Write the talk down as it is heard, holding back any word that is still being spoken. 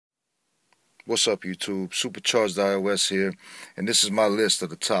What's up, YouTube? CHARGEDiOS here, and this is my list of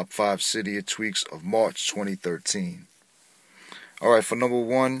the top 5 Cydia tweaks of March 2013. Alright, for number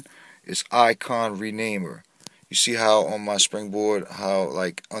 1 is Icon Renamer. You see how on my springboard, how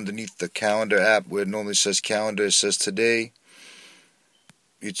like underneath the calendar app where it normally says calendar, it says today.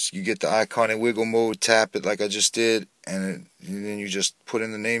 You get the icon in wiggle mode, tap it like I just did, and then you just put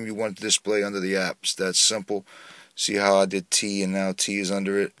in the name you want to display under the app. It's that simple. See how I did T and now T is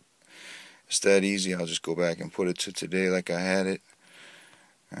under it? It's that easy. I'll just go back and put it to today like I had it.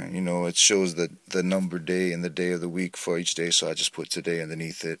 And it shows the number day and the day of the week for each day, so I just put today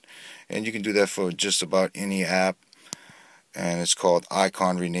underneath it. And you can do that for just about any app. And it's called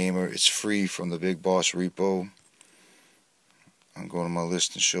Icon Renamer. It's free from the Big Boss repo. I'm going to my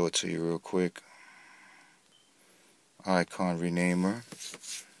list and show it to you real quick. Icon Renamer.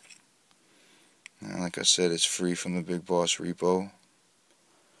 And like I said, it's free from the Big Boss repo.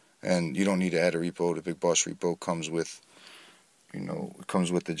 And you don't need to add a repo. The Big Boss repo comes with, it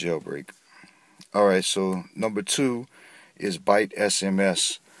comes with the jailbreak. Alright, so number 2 is Byte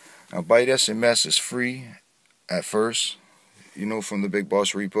SMS. Now, Byte SMS is free at first, from the Big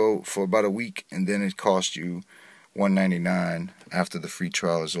Boss repo for about a week, and then it costs you $1.99 after the free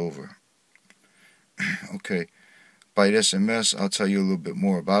trial is over. Okay, Byte SMS, I'll tell you a little bit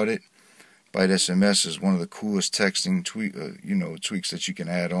more about it. Byte SMS is one of the coolest texting tweaks that you can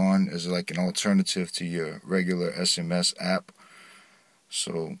add on as like an alternative to your regular SMS app.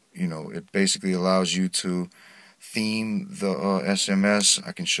 So, it basically allows you to theme the SMS.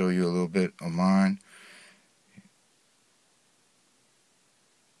 I can show you a little bit of mine.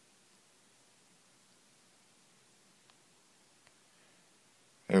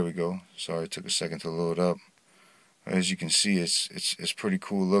 There we go. Sorry, it took a second to load up. As you can see, it's pretty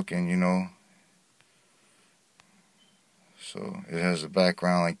cool looking, So it has a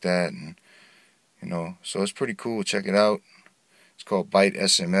background like that, and so it's pretty cool. Check it out. It's called Byte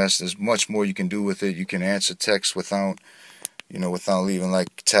SMS. There's much more you can do with it. You can answer text without leaving,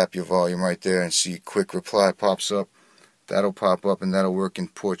 like tap your volume right there and see quick reply pops up. That'll pop up and that'll work in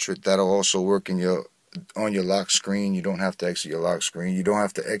portrait. That'll also work in on your lock screen. You don't have to exit your lock screen. You don't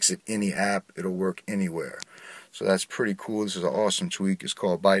have to exit any app. It'll work anywhere. So that's pretty cool. This is an awesome tweak. It's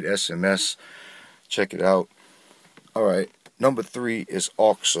called Byte SMS. Check it out. Alright, number 3 is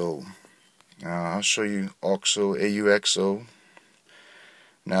AUXO. I'll show you AUXO, AUXO.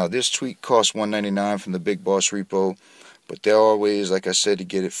 Now, this tweak costs $1.99 from the Big Boss repo, but there are ways, like I said, to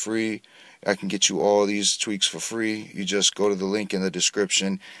get it free. I can get you all these tweaks for free. You just go to the link in the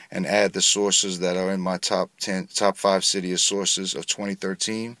description and add the sources that are in my top 5 Cydia sources of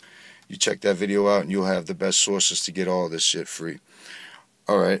 2013. You check that video out and you'll have the best sources to get all this shit free.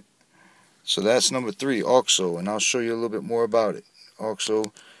 Alright, so that's number 3, AUXO, and I'll show you a little bit more about it.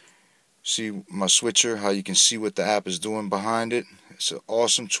 AUXO, see my switcher, how you can see what the app is doing behind it. It's an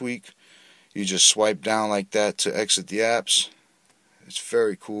awesome tweak. You just swipe down like that to exit the apps. It's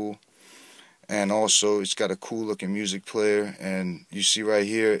very cool. And also, it's got a cool looking music player, and you see right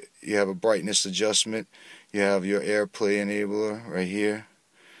here, you have a brightness adjustment. You have your AirPlay enabler right here.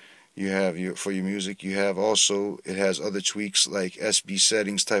 You have for your music. You have also, it has other tweaks like SB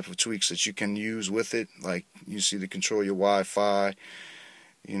settings type of tweaks that you can use with it. Like you see to control your Wi-Fi,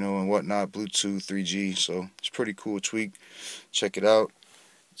 and whatnot, Bluetooth, 3G. So it's a pretty cool tweak. Check it out.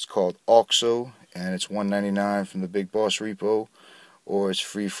 It's called AUXO, and it's $1.99 from the Big Boss repo, or it's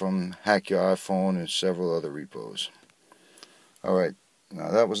free from Hack Your iPhone and several other repos. Alright,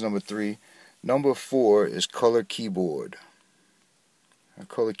 now that was number 3. Number 4 is Color Keyboard. Our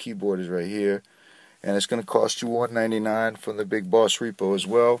Color Keyboard is right here, and it's going to cost you $1.99 from the Big Boss repo as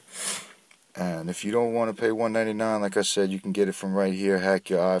well. And if you don't want to pay $1.99, like I said, you can get it from right here, Hack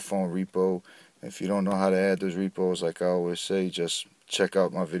Your iPhone repo. If you don't know how to add those repos, like I always say, just check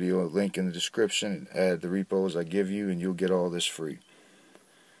out my video link in the description and add the repos I give you, and you'll get all this free.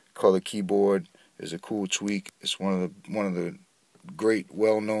 Color Keyboard is a cool tweak. It's one of the great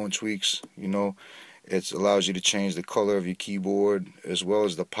well-known tweaks. It allows you to change the color of your keyboard as well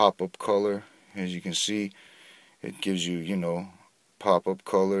as the pop-up color. As you can see, it gives you pop-up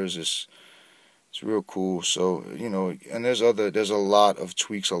colors. It's real cool. So and there's a lot of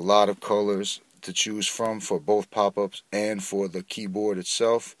tweaks, a lot of colors to choose from for both pop-ups and for the keyboard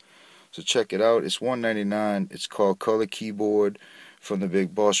itself. So check it out. It's $1.99. It's called Color Keyboard from the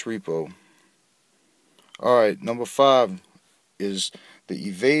Big Boss repo. Alright, number 5 is the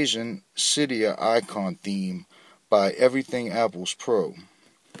Evasion Cydia Icon Theme by Everything Apples Pro.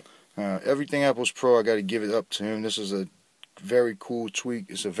 Everything Apples Pro, I got to give it up to him. This is a very cool tweak.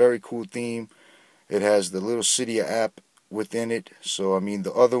 It's a very cool theme. It has the little Cydia app within it. So I mean,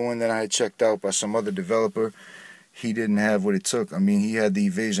 the other one that I had checked out by some other developer, he didn't have what it took. I mean, he had the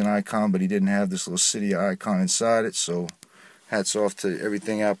evasion icon, but he didn't have this little Cydia icon inside it. So hats off to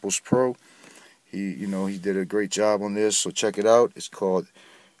Everything Apple's Pro. He did a great job on this. So check it out. It's called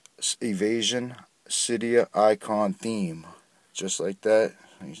Evasion Cydia Icon Theme, just like that.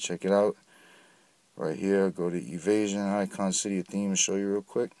 You check it out right here. Go to Evasion Icon Cydia Theme and show you real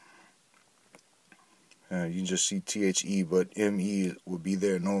quick. You can just see THE, but ME would be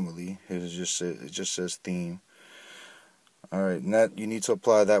there normally. It just says theme. Alright, and that you need to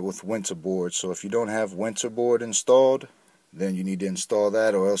apply that with Winterboard. So if you don't have Winterboard installed, then you need to install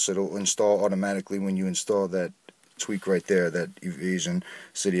that, or else it'll install automatically when you install that tweak right there, that Evasion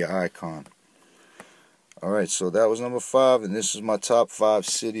Cydia icon. Alright, so that was number 5, and this is my top 5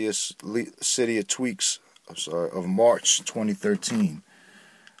 Cydia tweaks of March 2013.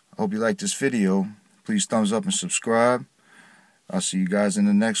 I hope you liked this video. Please thumbs up and subscribe. I'll see you guys in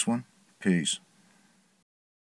the next one. Peace.